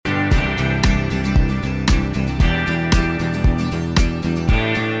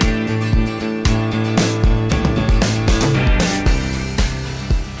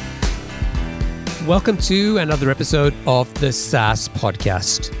Welcome to another episode of the SaaS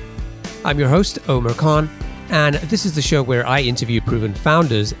podcast. I'm your host, Omar Khan, and this is the show where I interview proven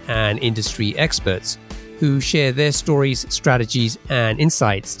founders and industry experts who share their stories, strategies, and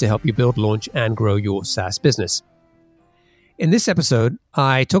insights to help you build, launch, and grow your SaaS business. In this episode,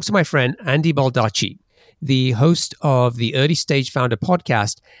 I talk to my friend Andy Baldacci, the host of the Early Stage Founder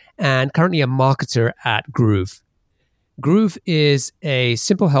podcast and currently a marketer at Groove. Groove is a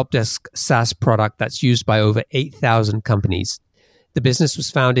simple help desk SaaS product that's used by over 8,000 companies. The business was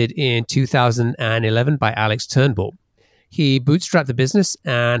founded in 2011 by Alex Turnbull. He bootstrapped the business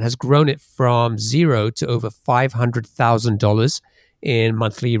and has grown it from zero to over $500,000 in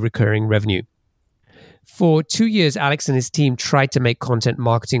monthly recurring revenue. For 2 years, Alex and his team tried to make content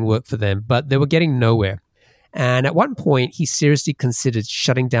marketing work for them, but they were getting nowhere. And at one point, he seriously considered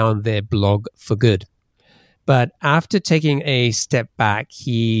shutting down their blog for good. But after taking a step back,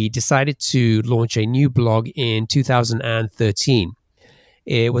 he decided to launch a new blog in 2013.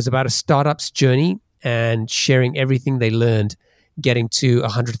 It was about a startup's journey and sharing everything they learned, getting to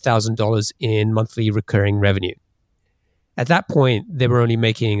 $100,000 in monthly recurring revenue. At that point, they were only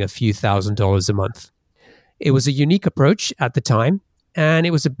making a few $1,000s a month. It was a unique approach at the time, and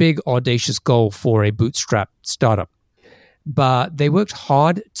it was a big, audacious goal for a bootstrap startup. But they worked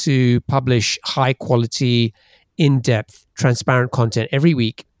hard to publish high-quality, in-depth, transparent content every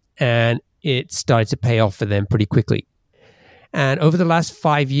week, and it started to pay off for them pretty quickly. And over the last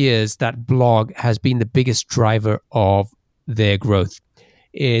 5 years, that blog has been the biggest driver of their growth.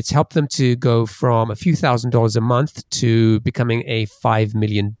 It's helped them to go from a few $1,000s a month to becoming a $5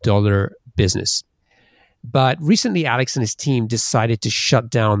 million business. But recently, Alex and his team decided to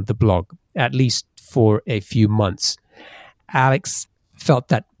shut down the blog, at least for a few months. Alex felt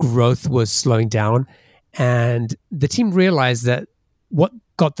that growth was slowing down, and the team realized that what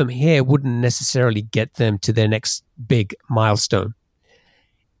got them here wouldn't necessarily get them to their next big milestone.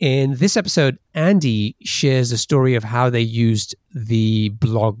 In this episode, Andy shares a story of how they used the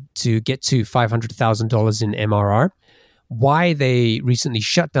blog to get to $500,000 in MRR, why they recently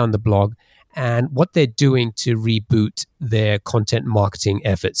shut down the blog, and what they're doing to reboot their content marketing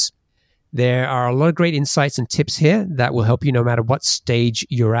efforts. There are a lot of great insights and tips here that will help you no matter what stage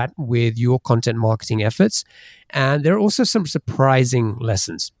you're at with your content marketing efforts. And there are also some surprising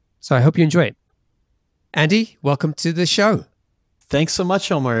lessons. So I hope you enjoy it. Andy, welcome to the show. Thanks so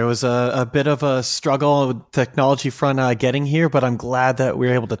much, Omar. It was a bit of a struggle with technology front getting here, but I'm glad that we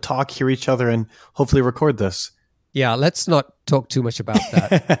were able to talk, hear each other, and hopefully record this. Yeah, let's not talk too much about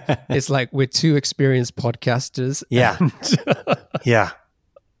that. It's like we're two experienced podcasters. Yeah. Yeah.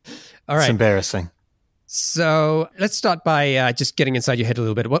 All right. It's embarrassing. So let's start by just getting inside your head a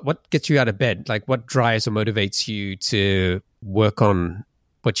little bit. What gets you out of bed? Like what drives or motivates you to work on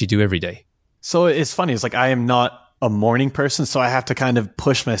what you do every day? So it's funny. It's like I am not a morning person, so I have to kind of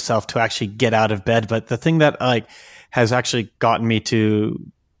push myself to actually get out of bed. But the thing that has actually gotten me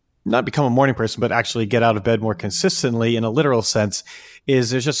to not become a morning person, but actually get out of bed more consistently in a literal sense is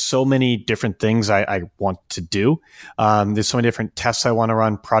there's just so many different things I want to do. There's so many different tests I want to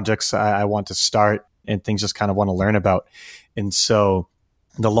run, projects I want to start, and things just kind of want to learn about. And so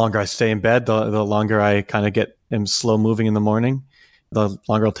the longer I stay in bed, the longer I kind of am slow moving in the morning, the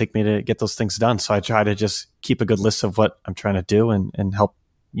longer it'll take me to get those things done. So I try to just keep a good list of what I'm trying to do and help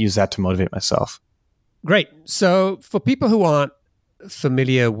use that to motivate myself. Great. So for people who aren't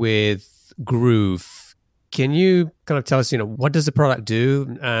familiar with Groove, can you kind of tell us, what does the product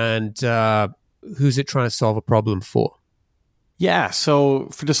do and who's it trying to solve a problem for? Yeah. So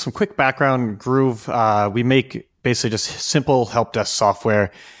for just some quick background, Groove, we make basically just simple help desk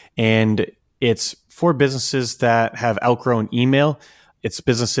software, and it's for businesses that have outgrown email. It's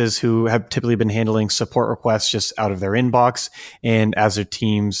businesses who have typically been handling support requests just out of their inbox. And as their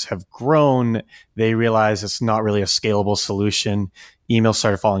teams have grown, they realize it's not really a scalable solution. Emails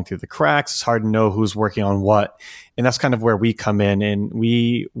started falling through the cracks. It's hard to know who's working on what. And that's kind of where we come in. And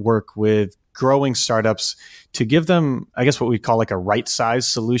we work with growing startups to give them, I guess, what we call like a right size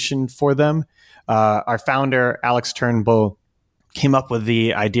solution for them. Our founder, Alex Turnbull, came up with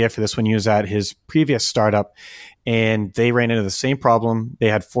the idea for this when he was at his previous startup, and they ran into the same problem. They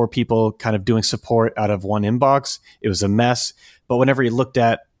had 4 people kind of doing support out of one inbox. It was a mess. But whenever he looked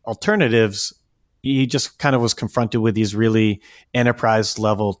at alternatives, he just kind of was confronted with these really enterprise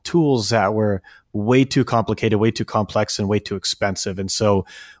level tools that were way too complicated, way too complex, and way too expensive. And so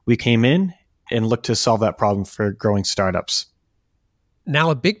we came in and looked to solve that problem for growing startups. Now,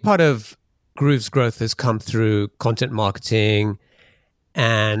 a big part of Groove's growth has come through content marketing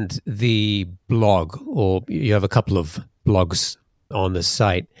and the blog, or you have a couple of blogs on the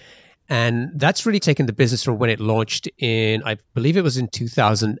site. And that's really taken the business from when it launched in, I believe it was in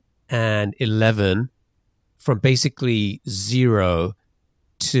 2011, from basically zero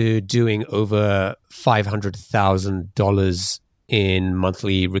to doing over $500,000 in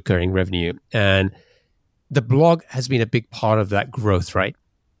monthly recurring revenue. And the blog has been a big part of that growth, right?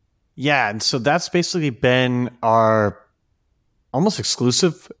 Yeah. And so that's basically been our almost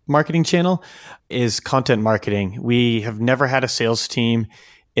exclusive marketing channel is content marketing. We have never had a sales team.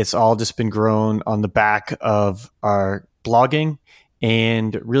 It's all just been grown on the back of our blogging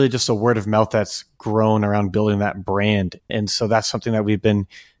and really just a word of mouth that's grown around building that brand. And so that's something that we've been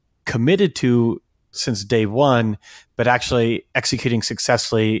committed to since day one, but actually executing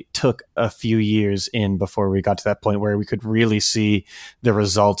successfully took a few years in before we got to that point where we could really see the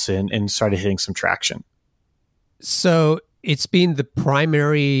results and started hitting some traction. So it's been the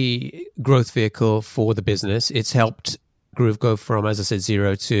primary growth vehicle for the business. It's helped Groove go from, as I said,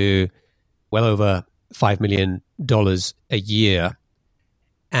 zero to well over $5 million a year.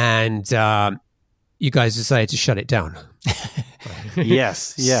 And you guys decided to shut it down.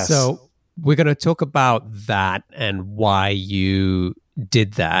 Yes. So we're going to talk about that and why you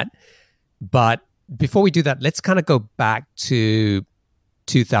did that. But before we do that, let's kind of go back to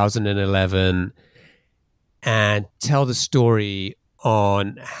 2011 and tell the story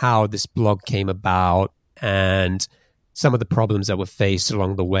on how this blog came about and some of the problems that were faced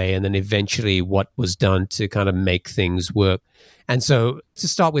along the way, and then eventually what was done to kind of make things work. And so to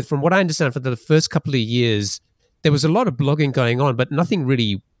start with, from what I understand, for the first couple of years, there was a lot of blogging going on, but nothing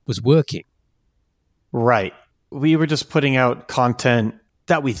really was working. Right. We were just putting out content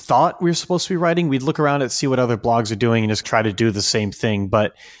that we thought we were supposed to be writing. We'd look around and see what other blogs are doing and just try to do the same thing.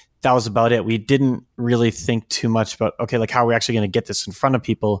 But that was about it. We didn't really think too much about, okay, like how are we actually going to get this in front of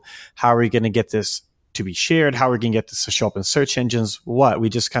people? How are we going to get this to be shared? How are we going to get this to show up in search engines? What? We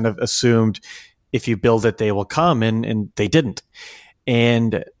just kind of assumed if you build it, they will come, and they didn't.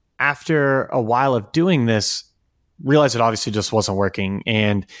 And after a while of doing this, realized it obviously just wasn't working.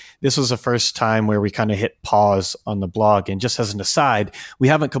 And this was the first time where we kind of hit pause on the blog. And just as an aside, we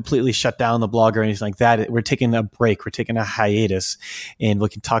haven't completely shut down the blog or anything like that. We're taking a break. We're taking a hiatus, and we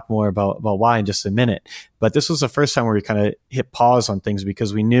can talk more about why in just a minute. But this was the first time where we kind of hit pause on things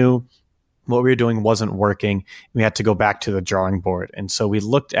because we knew what we were doing wasn't working. We had to go back to the drawing board. And so we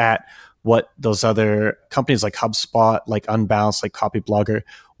looked at what those other companies like HubSpot, like Unbalanced, like Copyblogger,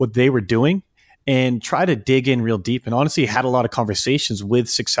 what they were doing, and try to dig in real deep. And honestly, had a lot of conversations with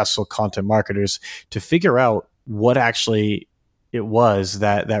successful content marketers to figure out what actually it was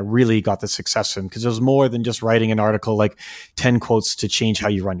that really got the success from. Because it was more than just writing an article like 10 quotes to change how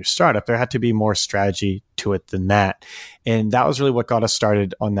you run your startup. There had to be more strategy to it than that. And that was really what got us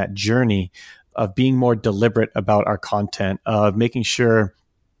started on that journey of being more deliberate about our content, of making sure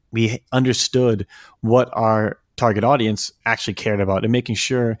we understood what our target audience actually cared about, and making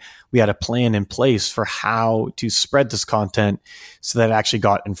sure we had a plan in place for how to spread this content so that it actually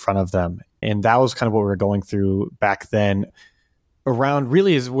got in front of them. And that was kind of what we were going through back then. Around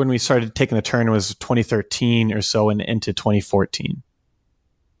really is when we started taking the turn, was 2013 or so and into 2014.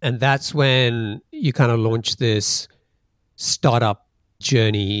 And that's when you kind of launched this startup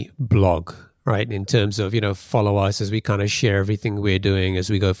journey blog, right? In terms of, follow us as we kind of share everything we're doing as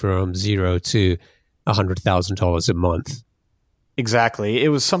we go from zero to $100,000 a month. Exactly. It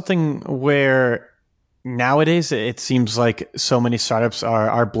was something where nowadays it seems like so many startups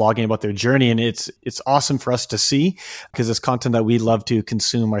are blogging about their journey, and it's awesome for us to see because it's content that we love to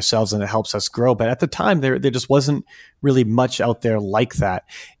consume ourselves and it helps us grow. But at the time, there just wasn't really much out there like that.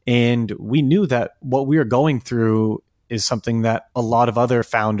 And we knew that what we were going through is something that a lot of other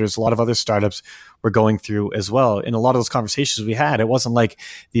founders, a lot of other startups were going through as well. In a lot of those conversations we had, it wasn't like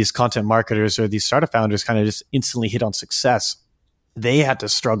these content marketers or these startup founders kind of just instantly hit on success. They had to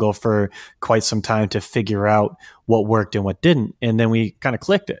struggle for quite some time to figure out what worked and what didn't. And then we kind of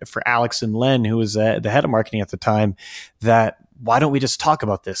clicked it for Alex and Len, who was the head of marketing at the time, that why don't we just talk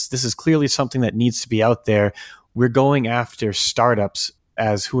about this? This is clearly something that needs to be out there. We're going after startups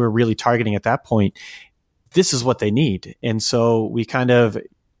as who are really targeting at that point. This is what they need. And so we kind of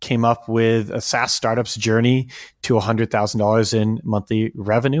came up with a SaaS startup's journey to $100,000 in monthly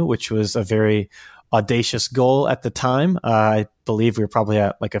revenue, which was a very audacious goal at the time. I believe we were probably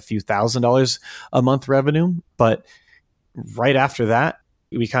at like a few $1,000s a month revenue. But right after that,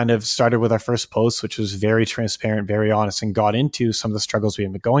 we kind of started with our first post, which was very transparent, very honest, and got into some of the struggles we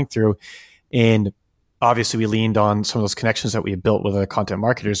had been going through. And obviously we leaned on some of those connections that we had built with other content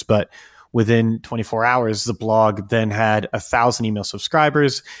marketers. But within 24 hours, the blog then had 1,000 email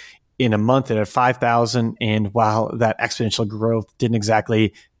subscribers. in a month it had 5,000. And while that exponential growth didn't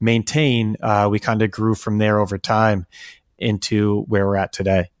exactly maintain, we kind of grew from there over time into where we're at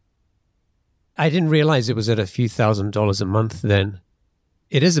today. I didn't realize it was at a few $1,000s a month then.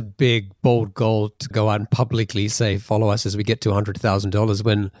 It is a big, bold goal to go out and publicly say, follow us as we get to $100,000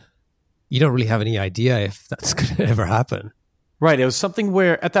 when you don't really have any idea if that's going to ever happen. Right. It was something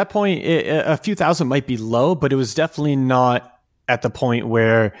where at that point, a few thousand might be low, but it was definitely not at the point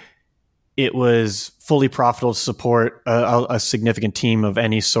where it was fully profitable to support a significant team of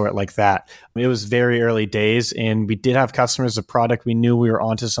any sort like that. It was very early days, and we did have customers, a product. We knew we were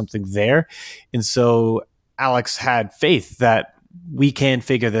onto something there. And so Alex had faith that we can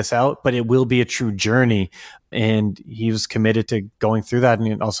figure this out, but it will be a true journey. And he was committed to going through that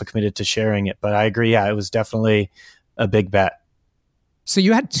and also committed to sharing it. But I agree. Yeah, it was definitely a big bet. So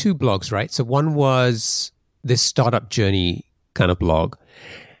you had two blogs, right? So one was this startup journey kind of blog.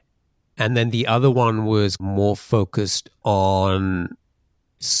 And then the other one was more focused on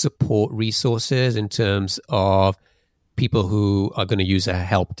support resources in terms of people who are going to use a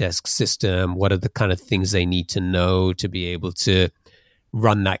help desk system. What are the kind of things they need to know to be able to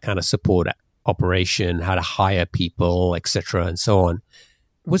run that kind of support operation, how to hire people, etc., and so on.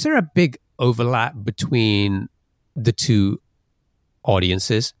 Was there a big overlap between the two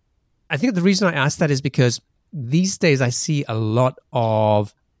audiences? I think the reason I asked that is because these days I see a lot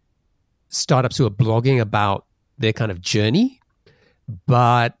of startups who are blogging about their kind of journey,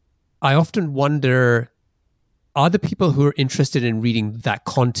 but I often wonder, are the people who are interested in reading that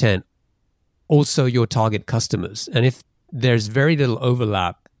content also your target customers? And if there's very little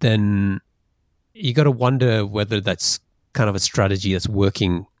overlap, then you got to wonder whether that's kind of a strategy that's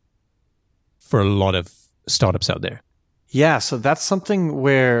working for a lot of startups out there. Yeah, so that's something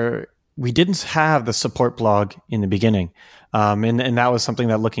where we didn't have the support blog in the beginning. And that was something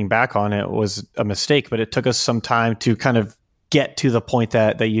that, looking back on it, was a mistake, but it took us some time to kind of get to the point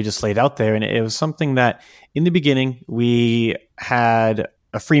that you just laid out there. And it was something that in the beginning, we had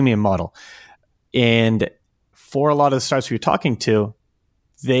a freemium model. And for a lot of the startups we were talking to,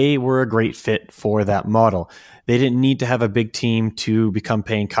 they were a great fit for that model. They didn't need to have a big team to become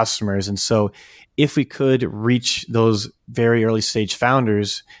paying customers. And so if we could reach those very early stage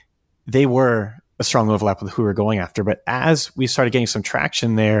founders, they were a strong overlap with who we're going after. But as we started getting some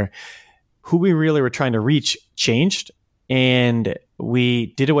traction there, who we really were trying to reach changed. And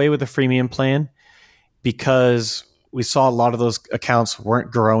we did away with the freemium plan because we saw a lot of those accounts weren't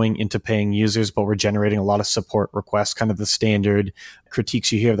growing into paying users, but were generating a lot of support requests, kind of the standard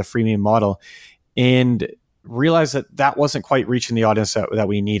critiques you hear of the freemium model, and realized that that wasn't quite reaching the audience that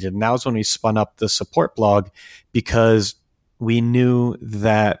we needed. And that was when we spun up the support blog, because we knew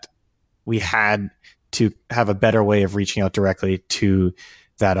that we had to have a better way of reaching out directly to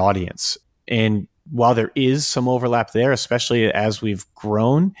that audience. And while there is some overlap there, especially as we've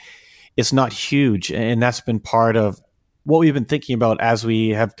grown, it's not huge. And that's been part of what we've been thinking about as we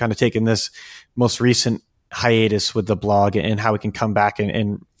have kind of taken this most recent hiatus with the blog, and how we can come back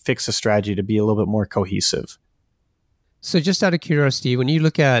and fix the strategy to be a little bit more cohesive. So just out of curiosity, when you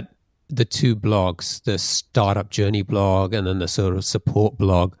look at the two blogs, the startup journey blog and then the sort of support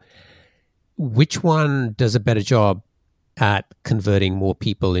blog, which one does a better job at converting more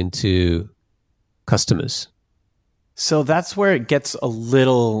people into customers? So that's where it gets a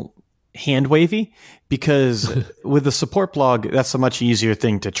little hand wavy, because with the support blog, that's a much easier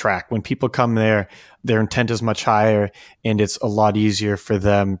thing to track. When people come there, their intent is much higher, and it's a lot easier for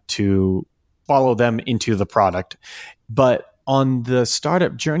them to follow them into the product. But on the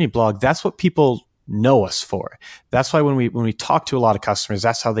startup journey blog, that's what people know us for. That's why when we talk to a lot of customers,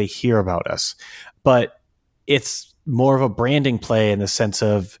 that's how they hear about us. But it's more of a branding play in the sense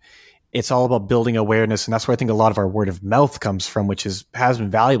of it's all about building awareness. And that's where I think a lot of our word of mouth comes from, which has been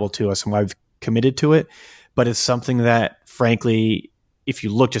valuable to us and why we've committed to it. But it's something that, frankly, if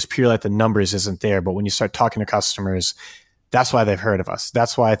you look just purely at the numbers, isn't there. But when you start talking to customers, that's why they've heard of us.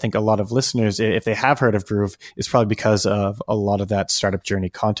 That's why I think a lot of listeners, if they have heard of Groove, it's probably because of a lot of that startup journey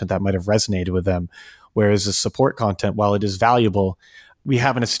content that might have resonated with them. Whereas the support content, while it is valuable, we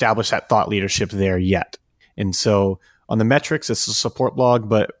haven't established that thought leadership there yet. And so on the metrics, it's a support blog,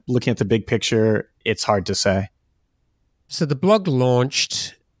 but looking at the big picture, it's hard to say. So the blog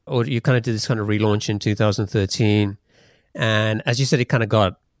launched, or you kind of did this kind of relaunch in 2013. And as you said, it kind of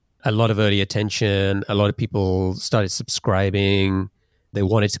got a lot of early attention. A lot of people started subscribing. They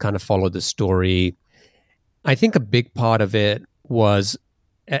wanted to kind of follow the story. I think a big part of it was,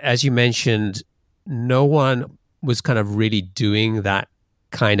 as you mentioned, no one was kind of really doing that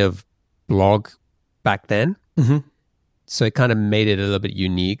kind of blog back then. Mm-hmm. So it kind of made it a little bit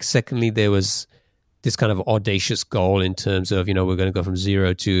unique. Secondly, there was this kind of audacious goal in terms of, we're going to go from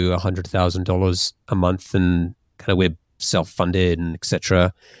zero to $100,000 a month, and kind of we're self-funded and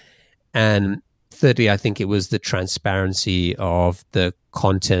etc. And thirdly, I think it was the transparency of the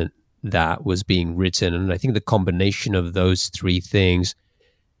content that was being written. And I think the combination of those three things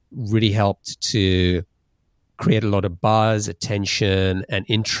really helped to create a lot of buzz, attention, and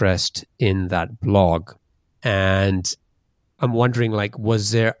interest in that blog. And I'm wondering,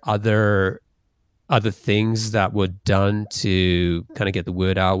 was there other things that were done to kind of get the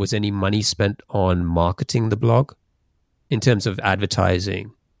word out? Was any money spent on marketing the blog in terms of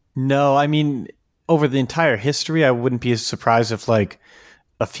advertising? No, I mean, over the entire history, I wouldn't be surprised if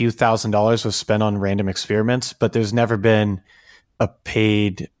a few $1,000s was spent on random experiments, but there's never been a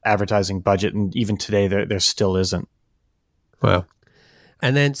paid advertising budget. And even today, there still isn't. Wow.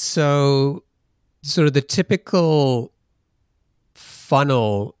 And then so sort of the typical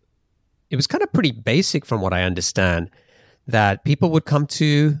funnel, it was kind of pretty basic from what I understand, that people would come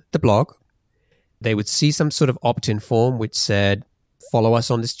to the blog, they would see some sort of opt-in form which said, follow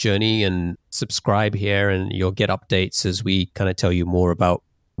us on this journey and subscribe here, and you'll get updates as we kind of tell you more about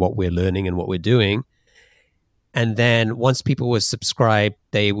what we're learning and what we're doing. And then once people were subscribed,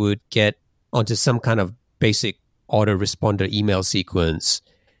 they would get onto some kind of basic autoresponder email sequence,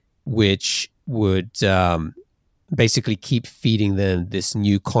 which would basically keep feeding them this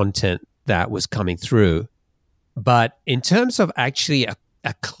new content that was coming through. But in terms of actually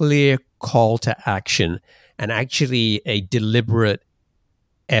a clear call to action and actually a deliberate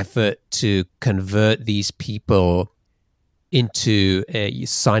effort to convert these people into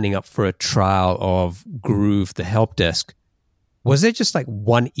signing up for a trial of Groove, the help desk, was there just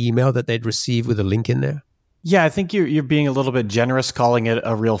one email that they'd receive with a link in there? Yeah, I think you're being a little bit generous calling it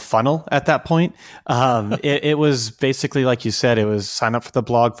a real funnel at that point. It was basically, like you said, it was sign up for the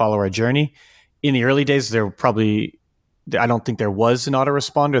blog, follow our journey. In the early days, I don't think there was an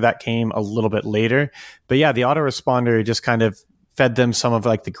autoresponder. That came a little bit later. But yeah, the autoresponder just kind of fed them some of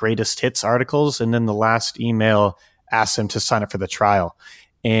the greatest hits articles. And then the last email asked them to sign up for the trial.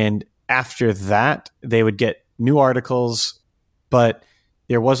 And after that, they would get new articles, but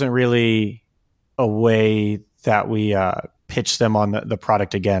there wasn't really a way that we pitched them on the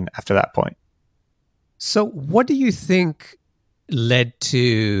product again after that point. So what do you think led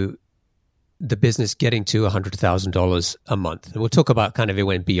to the business getting to $100,000 a month? And we'll talk about kind of it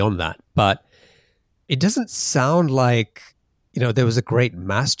went beyond that, but it doesn't sound like, there was a great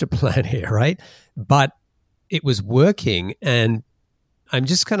master plan here, right? But it was working. And I'm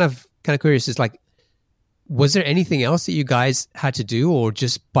just kind of curious, is was there anything else that you guys had to do, or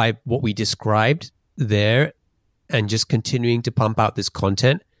just by what we described there and just continuing to pump out this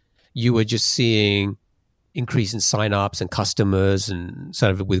content, you were just seeing increase in signups and customers and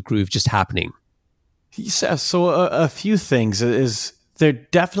sort of with Groove just happening? Yeah, so a few things is there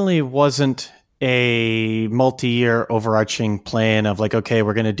definitely wasn't a multi-year overarching plan of okay,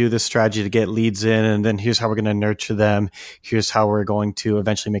 we're going to do this strategy to get leads in, and then here's how we're going to nurture them. Here's how we're going to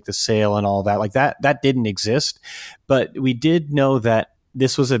eventually make the sale and all that. That didn't exist. But we did know that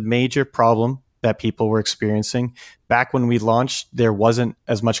this was a major problem that people were experiencing. Back when we launched, there wasn't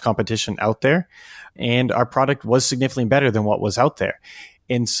as much competition out there, and our product was significantly better than what was out there.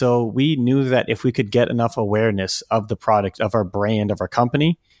 And so we knew that if we could get enough awareness of the product, of our brand, of our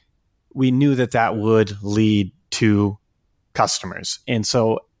company, we knew that would lead to customers. And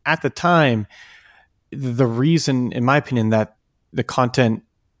so at the time, the reason, in my opinion, that the content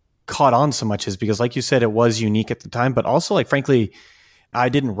caught on so much is because, like you said, it was unique at the time, but also, frankly, I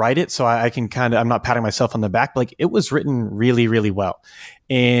didn't write it, so I can I'm not patting myself on the back, but it was written really, really well.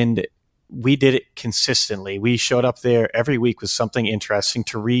 And we did it consistently. We showed up there every week with something interesting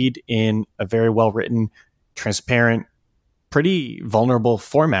to read in a very well-written, transparent, pretty vulnerable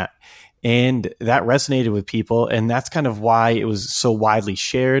format. And that resonated with people. And that's kind of why it was so widely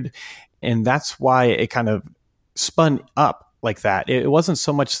shared. And that's why it kind of spun up like that. It wasn't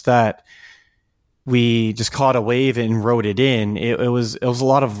so much that we just caught a wave and wrote it in. It was a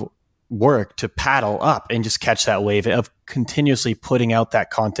lot of work to paddle up and just catch that wave, of continuously putting out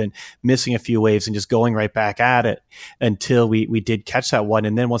that content, missing a few waves and just going right back at it until we did catch that one.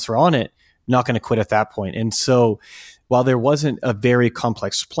 And then once we're on it, not going to quit at that point. And so while there wasn't a very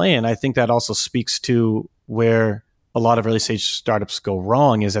complex plan, I think that also speaks to where a lot of early stage startups go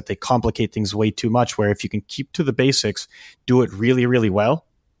wrong, is that they complicate things way too much, where if you can keep to the basics, do it really, really well,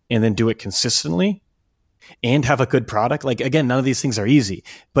 and then do it consistently and have a good product. Again, none of these things are easy,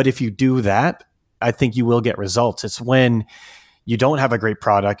 but if you do that, I think you will get results. It's when you don't have a great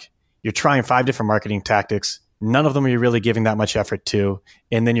product, you're trying 5 different marketing tactics, None of them are you really giving that much effort to.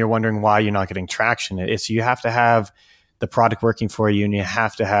 And then you're wondering why you're not getting traction. It's you have to have the product working for you, and you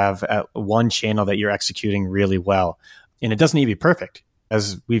have to have one channel that you're executing really well. And it doesn't need to be perfect,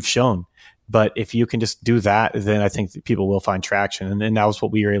 as we've shown. But if you can just do that, then I think that people will find traction. And that was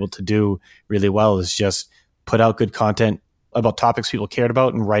what we were able to do really well, is just put out good content about topics people cared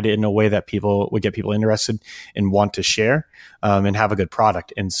about and write it in a way that people would get people interested and want to share, and have a good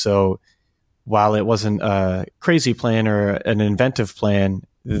product. And so while it wasn't a crazy plan or an inventive plan,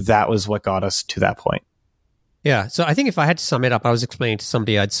 that was what got us to that point. Yeah. So I think if I had to sum it up, I was explaining to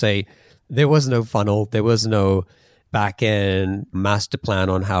somebody, I'd say there was no funnel. There was no back-end master plan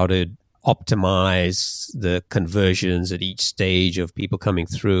on how to optimize the conversions at each stage of people coming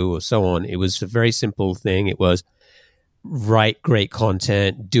through or so on. It was a very simple thing. It was write great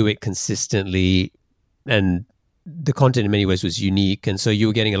content, do it consistently, and the content in many ways was unique. And so you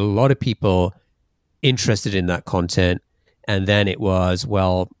were getting a lot of people interested in that content. And then it was,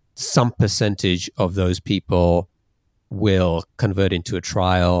 well, some percentage of those people will convert into a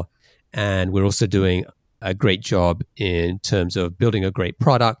trial. And we're also doing a great job in terms of building a great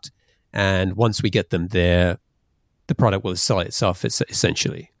product. And once we get them there, the product will sell itself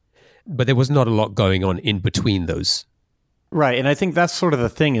essentially. But there was not a lot going on in between those. Right. And I think that's sort of the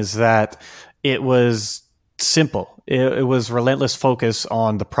thing, is that it was simple. It was relentless focus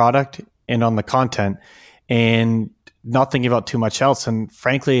on the product and on the content, and not thinking about too much else. And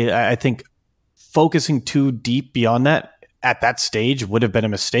frankly, I think focusing too deep beyond that at that stage would have been a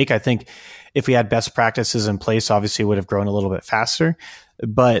mistake. I think if we had best practices in place, obviously it would have grown a little bit faster.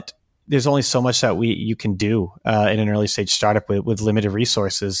 But there's only so much that you can do in an early stage startup with limited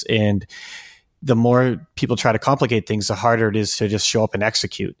resources. And the more people try to complicate things, the harder it is to just show up and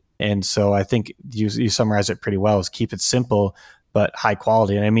execute. And so I think you summarize it pretty well, is keep it simple, but high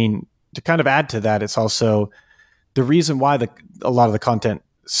quality. And I mean, to kind of add to that, it's also the reason why a lot of the content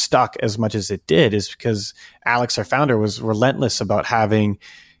stuck as much as it did is because Alex, our founder, was relentless about having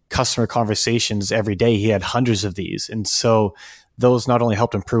customer conversations every day. He had hundreds of these. And so those not only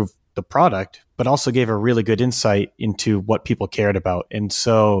helped improve the product, but also gave a really good insight into what people cared about. And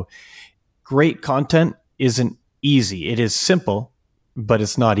so great content isn't easy. It is simple, but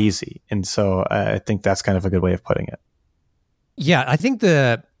it's not easy. And so I think that's kind of a good way of putting it. Yeah, I think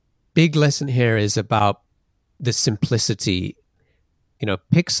the big lesson here is about the simplicity. You know,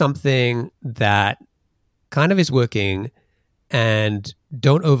 pick something that kind of is working and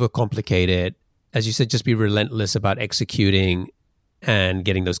don't overcomplicate it. As you said, just be relentless about executing and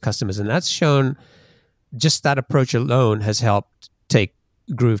getting those customers. And that's shown, just that approach alone has helped take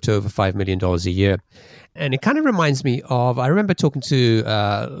Groove to over $5 million a year. And it kind of reminds me of, I remember talking to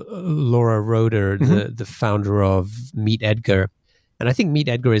Laura Roeder, the founder of Meet Edgar. And I think Meet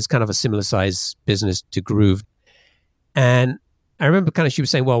Edgar is kind of a similar size business to Groove. And I remember kind of she was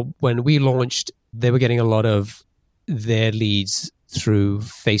saying, well, when we launched, they were getting a lot of their leads through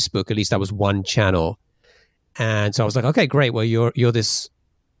Facebook. At least that was one channel. And so I was like, okay, great. Well, you're this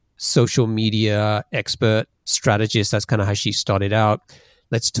social media expert strategist. That's kind of how she started out.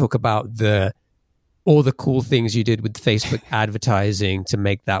 Let's talk about all the cool things you did with Facebook advertising to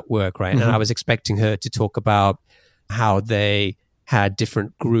make that work, right? And I was expecting her to talk about how they had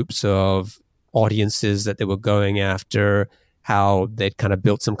different groups of audiences that they were going after, how they'd kind of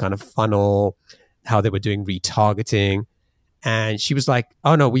built some kind of funnel, how they were doing retargeting. And she was like,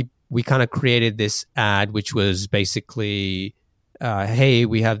 oh no, we kind of created this ad, which was basically, hey,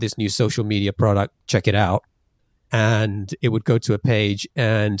 we have this new social media product, check it out. And it would go to a page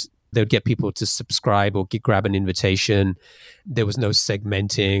and they would get people to subscribe or grab an invitation. There was no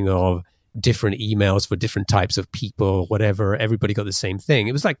segmenting of different emails for different types of people, whatever. Everybody got the same thing.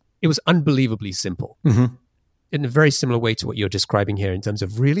 It was unbelievably simple. In a very similar way to what you're describing here in terms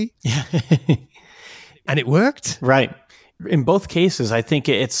of really? Yeah. And it worked? Right. In both cases, I think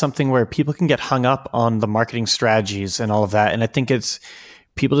it's something where people can get hung up on the marketing strategies and all of that. And I think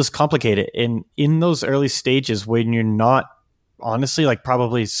people just complicate it. And in those early stages when you're not, honestly, like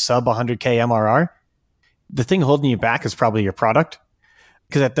probably sub 100K MRR, the thing holding you back is probably your product.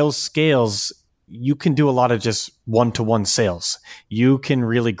 Because at those scales, you can do a lot of just one-to-one sales. You can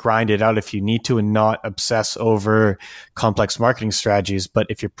really grind it out if you need to and not obsess over complex marketing strategies. But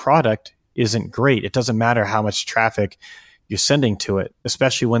if your product isn't great, it doesn't matter how much traffic you're sending to it,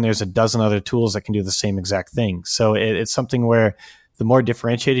 especially when there's a dozen other tools that can do the same exact thing. So it's something where the more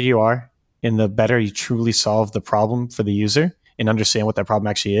differentiated you are and the better you truly solve the problem for the user and understand what that problem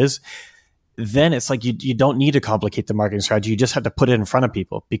actually is, then it's like you don't need to complicate the marketing strategy. You just have to put it in front of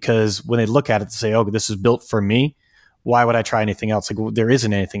people, because when they look at it, they say, oh, this is built for me, why would I try anything else? Like, well, there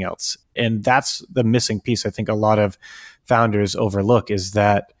isn't anything else. And that's the missing piece I think a lot of founders overlook, is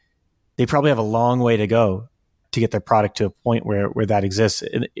that they probably have a long way to go to get their product to a point where that exists,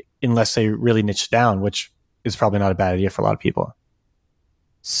 unless they really niche down, which is probably not a bad idea for a lot of people.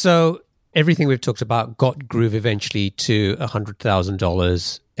 So everything we've talked about got Groove eventually to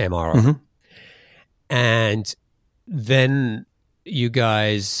 $100,000 MRR. Mm-hmm. And then you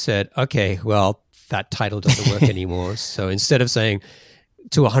guys said, okay, well, that title doesn't work anymore. So instead of saying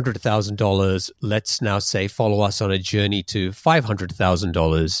to $100,000, let's now say, follow us on a journey to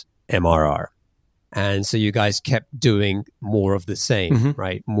 $500,000 MRR. And so you guys kept doing more of the same, Mm-hmm.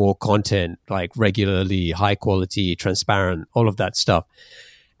 right? More content, like regularly, high quality, transparent, all of that stuff.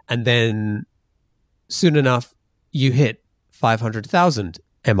 And then soon enough, you hit 500,000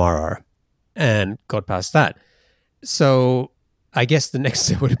 MRR and got past that. So I guess the next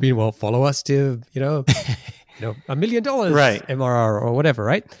step would have been, well, follow us to, $1 million Right. MRR or whatever,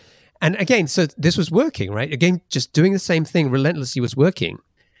 right? And again, so this was working, right? Again, just doing the same thing relentlessly was working.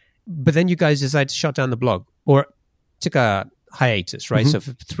 But then you guys decided to shut down the blog, or took a hiatus, right? Mm-hmm. So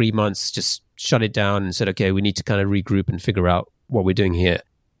for 3 months, just shut it down and said, okay, we need to kind of regroup and figure out what we're doing here.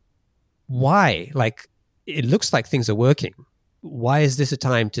 Why? Like, it looks like things are working. Why is this a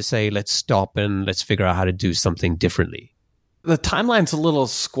time to say, let's stop and let's figure out how to do something differently? The timeline's a little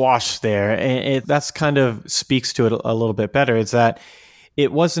squashed there, and that's kind of speaks to it a little bit better. Is that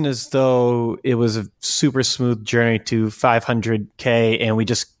it wasn't as though it was a super smooth journey to 500K and we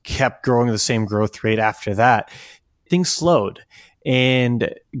just kept growing the same growth rate after that. Things slowed,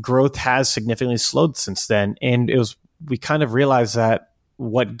 and growth has significantly slowed since then. And we kind of realized that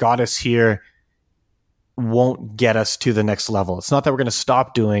what got us here won't get us to the next level. It's not that we're going to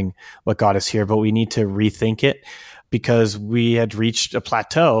stop doing what got us here, but we need to rethink it, because we had reached a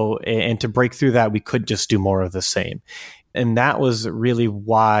plateau, and to break through that, we could just do more of the same. And that was really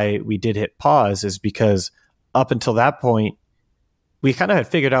why we did hit pause, is because up until that point, we kind of had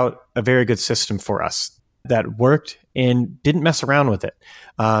figured out a very good system for us that worked and didn't mess around with it,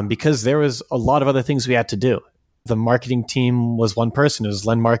 because there was a lot of other things we had to do. The marketing team was one person. It was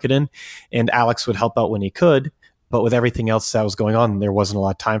Len Marketing, and Alex would help out when he could. But with everything else that was going on, there wasn't a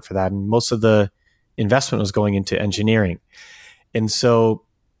lot of time for that. And most of the investment was going into engineering. And so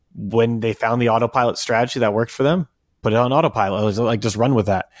when they found the autopilot strategy that worked for them, put it on autopilot. It was like, just run with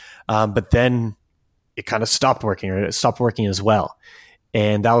that. But then it kind of stopped working, or it stopped working as well.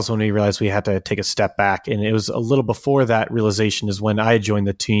 And that was when we realized we had to take a step back. And it was a little before that realization is when I joined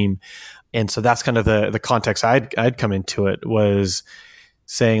the team. And so that's kind of the context I'd come into it, was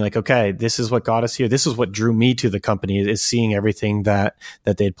saying like, okay, this is what got us here. This is what drew me to the company, is seeing everything that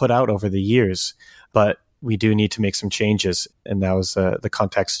they'd put out over the years. But we do need to make some changes. And that was the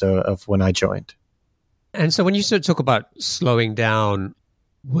context of when I joined. And so when you sort of talk about slowing down,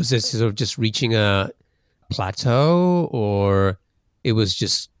 was this sort of just reaching a plateau, or it was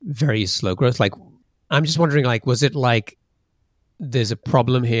just very slow growth? Like, I'm just wondering, like, was it like there's a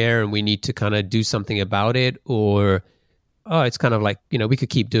problem here and we need to kind of do something about it? Or, oh, it's kind of like, we could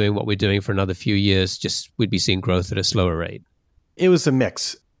keep doing what we're doing for another few years, just we'd be seeing growth at a slower rate? It was a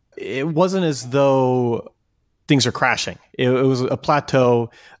mix. It wasn't as though things are crashing. It was a plateau,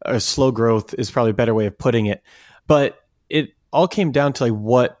 or slow growth is probably a better way of putting it. But it all came down to like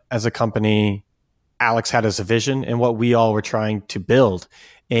what, as a company, Alex had as a vision and what we all were trying to build.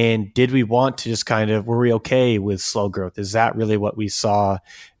 And did we want to just were we okay with slow growth? Is that really what we saw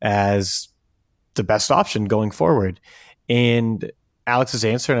as the best option going forward? And Alex's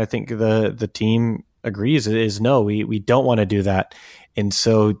answer, and I think the team agrees, is no, we don't want to do that. And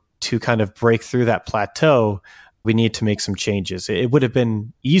so to kind of break through that plateau, we need to make some changes. It would have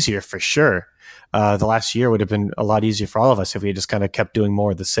been easier for sure. The last year would have been a lot easier for all of us if we just kind of kept doing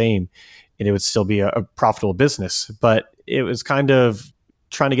more of the same, and it would still be a profitable business. But it was kind of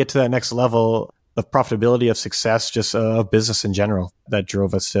trying to get to that next level of profitability, of success, just of business in general, that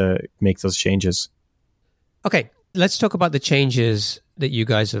drove us to make those changes. Okay, let's talk about the changes that you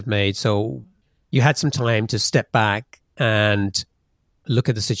guys have made. So you had some time to step back and look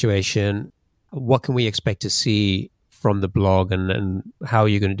at the situation. What can we expect to see from the blog, and how are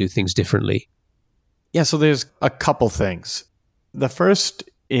you going to do things differently? Yeah, so there's a couple things. The first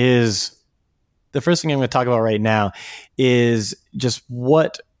thing I'm going to talk about right now is just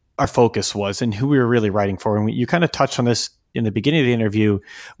what our focus was and who we were really writing for. And you kind of touched on this in the beginning of the interview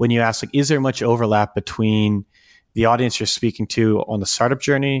when you asked, like, is there much overlap between the audience you're speaking to on the startup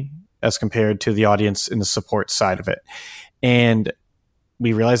journey as compared to the audience in the support side of it? And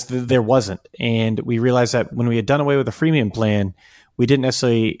we realized that there wasn't. And we realized that when we had done away with the freemium plan, we didn't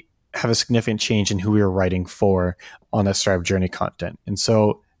necessarily have a significant change in who we were writing for on that startup journey content. And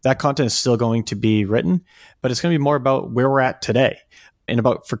so that content is still going to be written, but it's going to be more about where we're at today and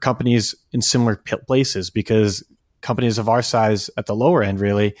about for companies in similar places, because companies of our size at the lower end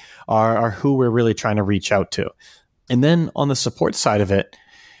really are who we're really trying to reach out to. And then on the support side of it,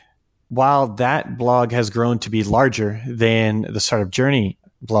 while that blog has grown to be larger than the startup journey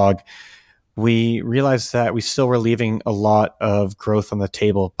blog, we realized that we still were leaving a lot of growth on the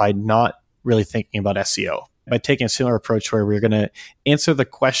table by not really thinking about SEO, by taking a similar approach where we're going to answer the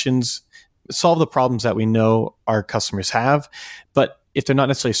questions, solve the problems that we know our customers have. But if they're not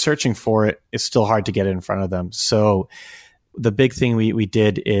necessarily searching for it, it's still hard to get it in front of them. So the big thing we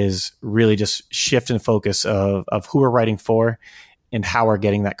did is really just shift and focus of who we're writing for and how we're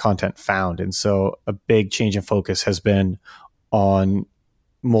getting that content found. And so a big change in focus has been on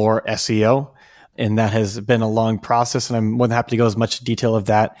more SEO. And that has been a long process. And I'm more than happy to go as much detail of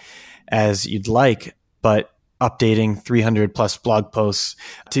that as you'd like. But updating 300 plus blog posts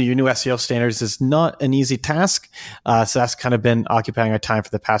to your new SEO standards is not an easy task. So that's kind of been occupying our time for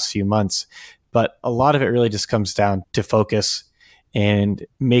the past few months. But a lot of it really just comes down to focus and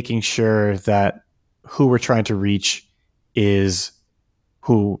making sure that who we're trying to reach is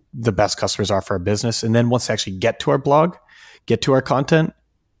who the best customers are for our business. And then once they actually get to our blog, get to our content,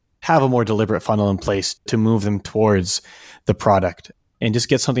 have a more deliberate funnel in place to move them towards the product and just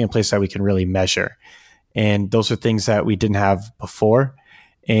get something in place that we can really measure. And those are things that we didn't have before.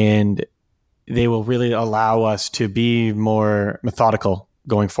 And they will really allow us to be more methodical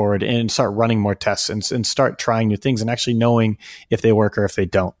going forward and start running more tests and start trying new things and actually knowing if they work or if they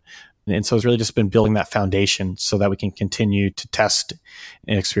don't. And so it's really just been building that foundation so that we can continue to test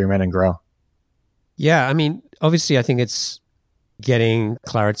and experiment and grow. Yeah, I mean, obviously, I think it's getting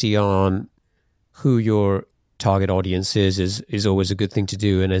clarity on who your target audience is always a good thing to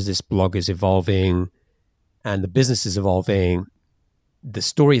do. And as this blog is evolving and the business is evolving, the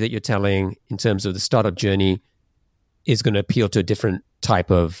story that you're telling in terms of the startup journey is going to appeal to a different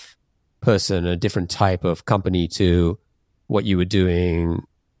type of person, a different type of company to what you were doing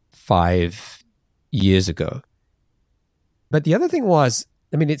 5 years ago. But the other thing was,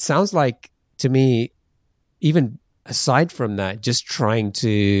 I mean, it sounds like to me, even aside from that, just trying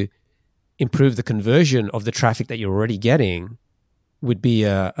to improve the conversion of the traffic that you're already getting would be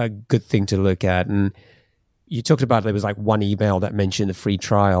a good thing to look at. And you talked about there was like one email that mentioned the free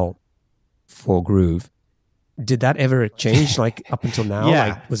trial for Groove. Did that ever change like up until now? Yeah.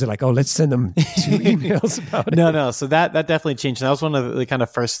 Like, was it like, oh, let's send them 2 emails about it? No. So that definitely changed. That was one of the kind of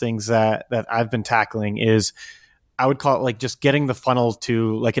first things that I've been tackling is I would call it like just getting the funnel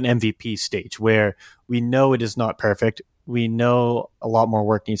to like an MVP stage where we know it is not perfect. We know a lot more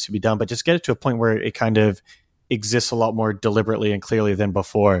work needs to be done, but just get it to a point where it kind of exists a lot more deliberately and clearly than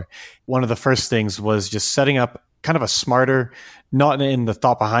before. One of the first things was just setting up kind of a smarter, not in the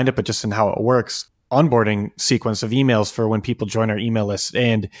thought behind it, but just in how it works, onboarding sequence of emails for when people join our email list.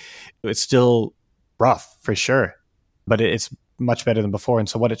 And it's still rough for sure, but it's much better than before. And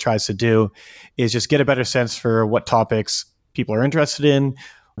so what it tries to do is just get a better sense for what topics people are interested in,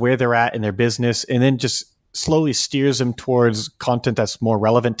 where they're at in their business, and then just slowly steers them towards content that's more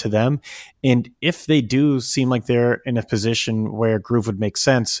relevant to them. And if they do seem like they're in a position where Groove would make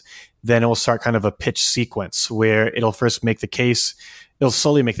sense, then it will start kind of a pitch sequence where it'll first make the case. It'll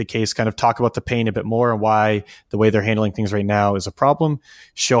slowly make the case, kind of talk about the pain a bit more and why the way they're handling things right now is a problem,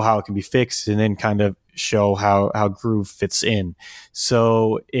 show how it can be fixed, and then kind of show how Groove fits in.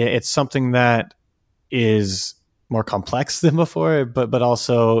 So it's something that is more complex than before, but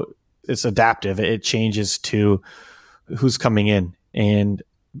also it's adaptive. It changes to who's coming in, and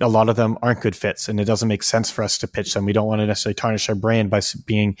a lot of them aren't good fits, and it doesn't make sense for us to pitch them. We don't want to necessarily tarnish our brand by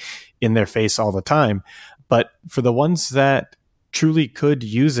being in their face all the time. But for the ones that truly could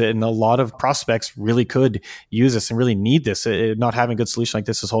use it, and a lot of prospects really could use this and really need this, not having a good solution like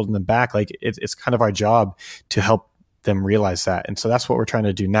this is holding them back. Like it's kind of our job to help them realize that. And so that's what we're trying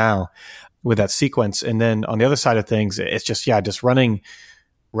to do now with that sequence. And then on the other side of things, it's just running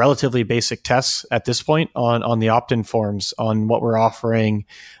relatively basic tests at this point on the opt-in forms, on what we're offering,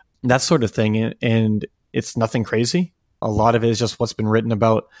 that sort of thing. And it's nothing crazy. A lot of it is just what's been written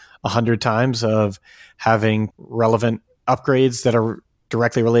about 100 times of having relevant upgrades that are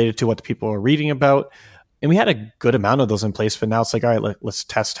directly related to what the people are reading about. And we had a good amount of those in place, but now it's like, all right, let's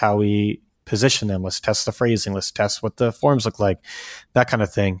test how we position them. Let's test the phrasing. Let's test what the forms look like, that kind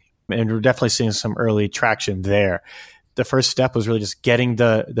of thing. And we're definitely seeing some early traction there. The first step was really just getting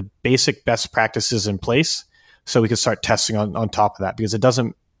the basic best practices in place so we could start testing on top of that, because it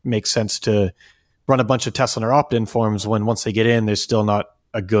doesn't make sense to run a bunch of tests on our opt-in forms when once they get in, they're still not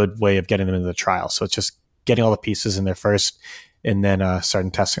a good way of getting them into the trial. So it's just getting all the pieces in there first and then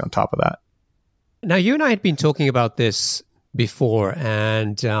starting testing on top of that. Now, you and I had been talking about this before,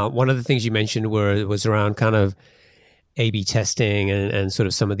 and one of the things you mentioned was around kind of A/B testing and sort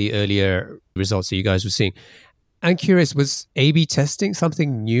of some of the earlier results that you guys were seeing. I'm curious, was A/B testing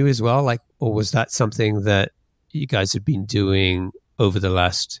something new as well? Or was that something that you guys have been doing over the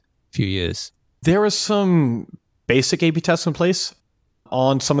last few years? There was some basic A/B tests in place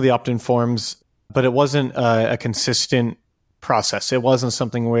on some of the opt-in forms, but it wasn't a consistent process. It wasn't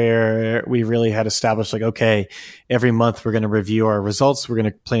something where we really had established okay, every month we're going to review our results. We're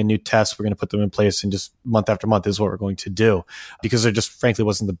going to play a new test. We're going to put them in place, and just month after month is what we're going to do, because there just frankly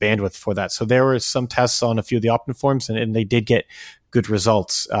wasn't the bandwidth for that. So there were some tests on a few of the opt-in forms, and they did get good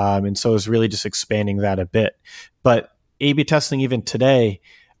results. And so it was really just expanding that a bit. But A/B testing even today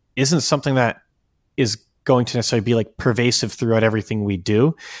isn't something that is going to necessarily be pervasive throughout everything we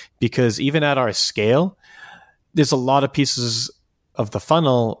do, because even at our scale, there's a lot of pieces of the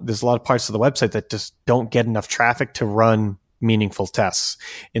funnel. There's a lot of parts of the website that just don't get enough traffic to run meaningful tests.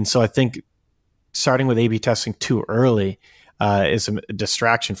 And so I think starting with A/B testing too early is a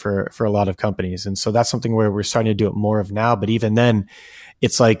distraction for a lot of companies. And so that's something where we're starting to do it more of now. But even then,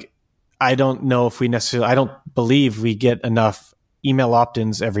 it's I don't know if I don't believe we get enough email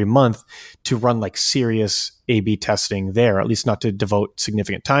opt-ins every month to run serious A/B testing there, or at least not to devote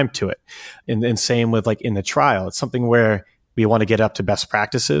significant time to it. And same with in the trial, it's something where we want to get up to best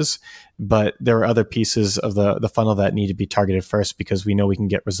practices, but there are other pieces of the funnel that need to be targeted first, because we know we can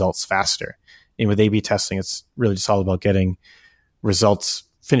get results faster. And with A/B testing, it's really just all about getting results,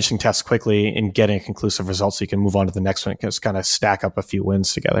 finishing tests quickly and getting a conclusive result so you can move on to the next one. It can just kind of stack up a few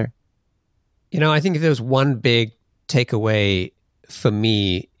wins together. I think if there was one big takeaway for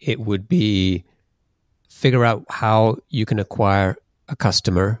me, it would be figure out how you can acquire a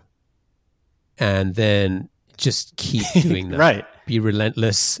customer and then just keep doing that. Right. Be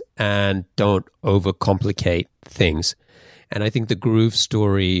relentless and don't overcomplicate things. And I think the Groove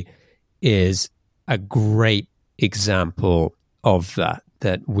story is a great example of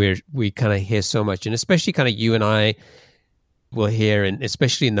that we kind of hear so much, and especially kind of you and I will hear, and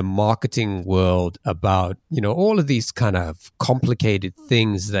especially in the marketing world, about all of these kind of complicated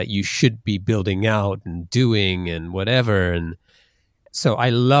things that you should be building out and doing and whatever. And so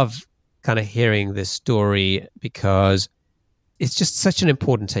I love kind of hearing this story, because it's just such an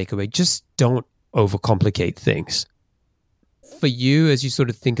important takeaway. Just don't overcomplicate things. For you, as you sort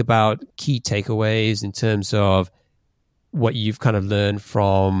of think about key takeaways in terms of what you've kind of learned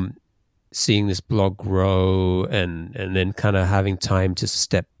from seeing this blog grow and then kind of having time to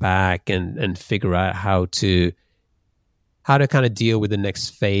step back and figure out how to kind of deal with the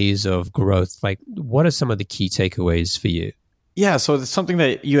next phase of growth, what are some of the key takeaways for you? Yeah, so it's something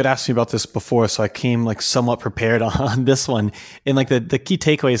that you had asked me about this before, so I came somewhat prepared on this one. And the key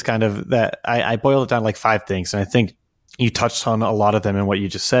takeaways kind of that I boiled it down to 5 things, and I think you touched on a lot of them in what you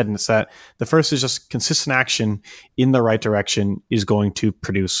just said. And it's that the first is just consistent action in the right direction is going to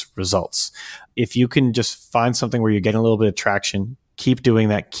produce results. If you can just find something where you're getting a little bit of traction, keep doing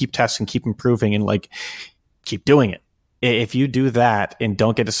that, keep testing, keep improving, and keep doing it. If you do that and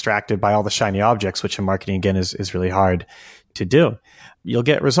don't get distracted by all the shiny objects, which in marketing, again, is really hard to do, you'll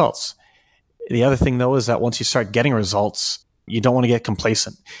get results. The other thing, though, is that once you start getting results, you don't want to get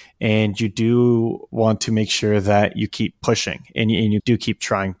complacent, and you do want to make sure that you keep pushing and you do keep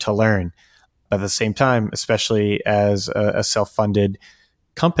trying to learn. But at the same time, especially as a self-funded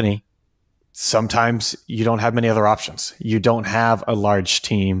company, sometimes you don't have many other options. You don't have a large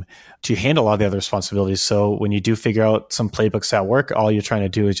team to handle all the other responsibilities. So when you do figure out some playbooks that work, all you're trying to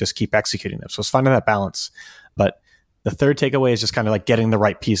do is just keep executing them. So it's finding that balance. But the third takeaway is just kind of getting the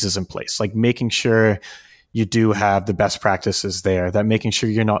right pieces in place, making sure you do have the best practices there, that making sure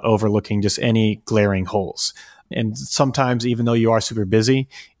you're not overlooking just any glaring holes. And sometimes, even though you are super busy,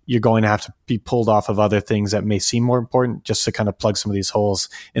 you're going to have to be pulled off of other things that may seem more important just to kind of plug some of these holes.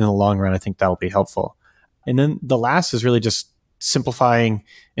 And in the long run, I think that'll be helpful. And then the last is really just simplifying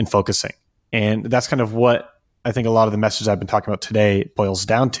and focusing. And that's kind of what I think a lot of the message I've been talking about today boils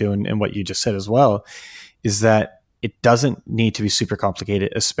down to, and what you just said as well, is that it doesn't need to be super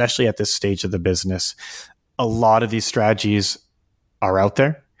complicated, especially at this stage of the business. A lot of these strategies are out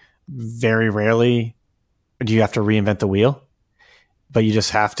there. Very rarely do you have to reinvent the wheel, but you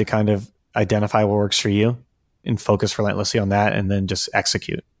just have to kind of identify what works for you and focus relentlessly on that, and then just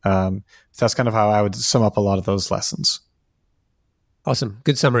execute. So that's kind of how I would sum up a lot of those lessons. Awesome.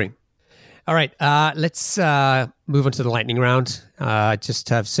 Good summary. All right. Let's move on to the lightning round. I just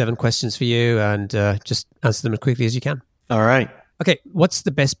have 7 questions for you, and just answer them as quickly as you can. All right. Okay, what's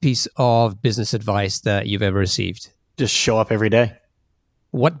the best piece of business advice that you've ever received? Just show up every day.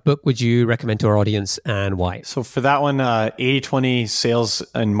 What book would you recommend to our audience and why? So for that one, 80/20 Sales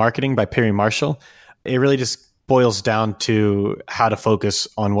and Marketing by Perry Marshall. It really just boils down to how to focus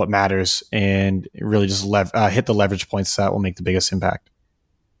on what matters and really just hit the leverage points that will make the biggest impact.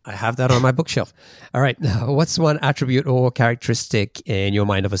 I have that on my bookshelf. All right. What's one attribute or characteristic in your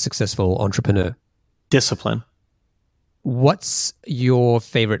mind of a successful entrepreneur? Discipline. What's your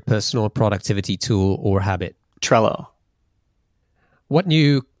favorite personal productivity tool or habit? Trello. What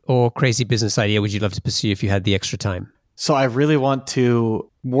new or crazy business idea would you love to pursue if you had the extra time? So I really want to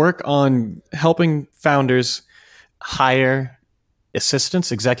work on helping founders hire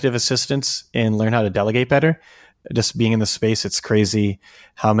assistants, executive assistants, and learn how to delegate better. Just being in the space, it's crazy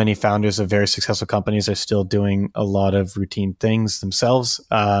how many founders of very successful companies are still doing a lot of routine things themselves.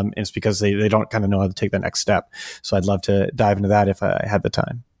 And it's because they don't kind of know how to take the next step. So I'd love to dive into that if I had the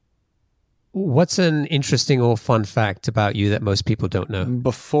time. What's an interesting or fun fact about you that most people don't know?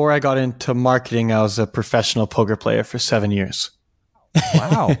 Before I got into marketing, I was a professional poker player for 7 years.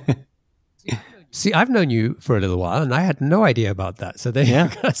 Wow. See, I've known you for a little while and I had no idea about that. So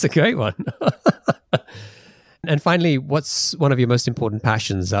that's a great one. And finally, what's one of your most important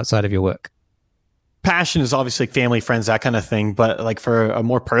passions outside of your work? Passion is obviously like family, friends, that kind of thing. But like for a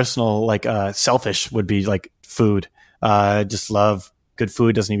more personal, like selfish would be like food. Just love good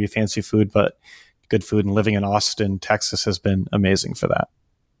food. Doesn't need to be fancy food, but good food. And living in Austin, Texas has been amazing for that.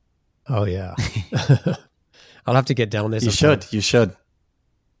 Oh, yeah. I'll have to get down there sometime. You should.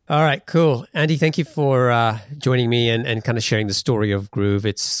 All right, cool. Andy, thank you for joining me and kind of sharing the story of Groove.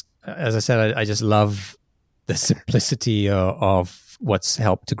 It's, as I said, I just love the simplicity of what's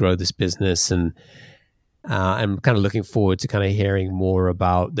helped to grow this business. And I'm kind of looking forward to kind of hearing more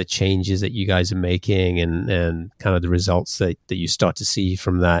about the changes that you guys are making and kind of the results that you start to see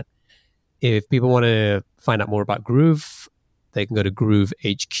from that. If people want to find out more about Groove, they can go to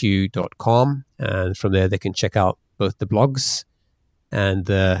groovehq.com. And from there, they can check out both the blogs and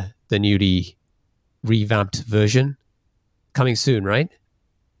the newly revamped version coming soon, right?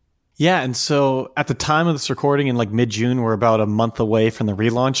 Yeah. And so at the time of this recording in like mid-June, we're about a month away from the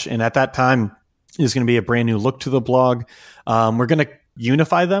relaunch. And at that time, there's going to be a brand new look to the blog. We're going to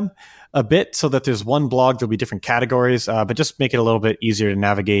unify them a bit so that there's one blog. There'll be different categories, but just make it a little bit easier to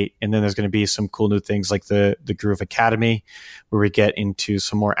navigate. And then there's going to be some cool new things like the Groove Academy, where we get into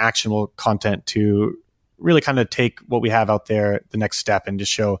some more actionable content to really kind of take what we have out there, the next step, and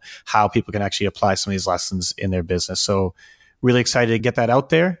just show how people can actually apply some of these lessons in their business. So really excited to get that out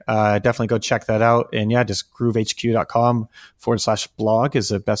there. Definitely go check that out. And yeah, just groovehq.com/blog is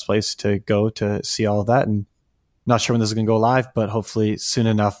the best place to go to see all of that. And not sure when this is going to go live, but hopefully soon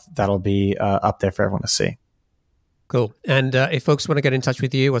enough, that'll be up there for everyone to see. Cool. And if folks want to get in touch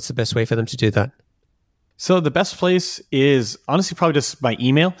with you, what's the best way for them to do that? So the best place is honestly probably just my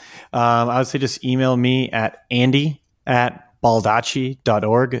email. I would say just email me at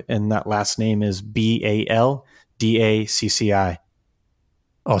andy@baldacci.org. And that last name is BALDACCI.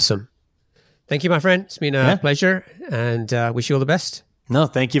 Awesome. Thank you, my friend. It's been a pleasure and wish you all the best. No,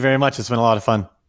 thank you very much. It's been a lot of fun.